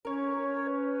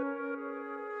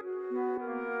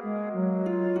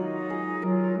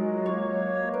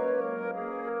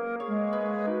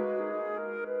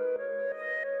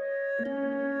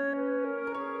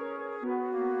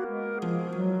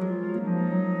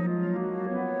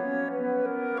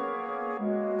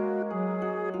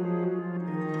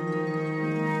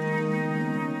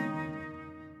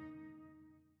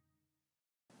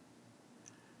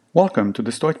Welcome to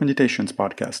the Stoic Meditations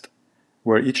podcast,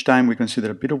 where each time we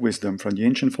consider a bit of wisdom from the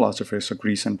ancient philosophers of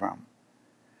Greece and Rome.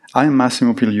 I am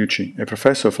Massimo Pigliucci, a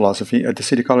professor of philosophy at the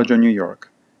City College of New York,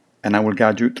 and I will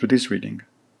guide you through this reading.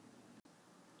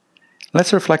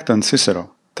 Let's reflect on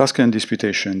Cicero, Tusculan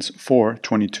Disputations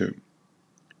 4:22.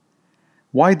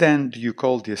 Why then do you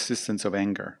call the assistance of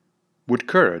anger? Would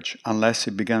courage, unless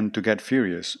it began to get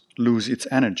furious, lose its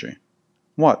energy?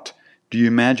 What? Do you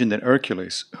imagine that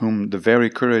Hercules, whom the very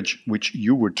courage which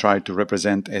you would try to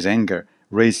represent as anger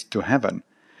raised to heaven,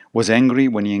 was angry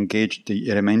when he engaged the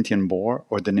Erymantian boar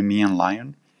or the Nemean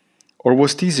lion? Or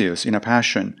was Theseus in a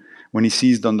passion when he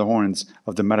seized on the horns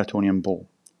of the Marathonian bull?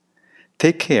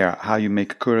 Take care how you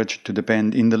make courage to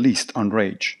depend in the least on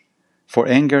rage, for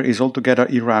anger is altogether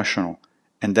irrational,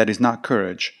 and that is not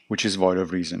courage which is void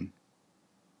of reason.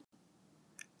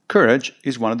 Courage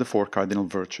is one of the four cardinal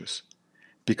virtues.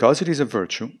 Because it is a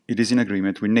virtue, it is in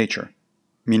agreement with nature,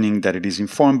 meaning that it is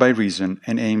informed by reason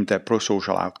and aimed at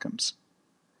pro-social outcomes.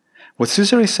 What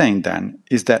Cicero is saying then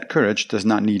is that courage does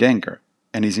not need anger,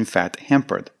 and is in fact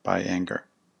hampered by anger.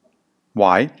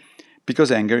 Why?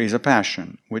 Because anger is a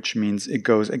passion, which means it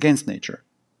goes against nature,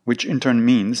 which in turn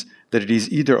means that it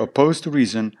is either opposed to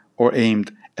reason or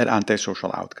aimed at antisocial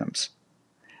outcomes.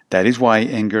 That is why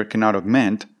anger cannot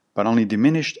augment, but only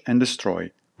diminish and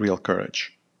destroy real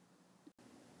courage.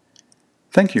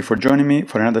 Thank you for joining me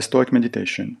for another Stoic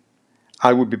meditation.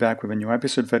 I will be back with a new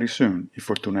episode very soon, if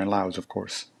Fortuna allows, of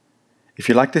course. If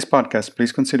you like this podcast,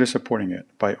 please consider supporting it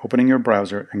by opening your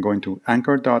browser and going to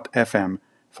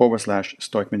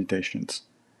anchor.fm/Stoic Meditations.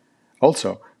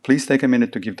 Also, please take a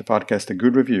minute to give the podcast a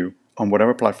good review on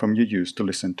whatever platform you use to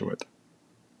listen to it.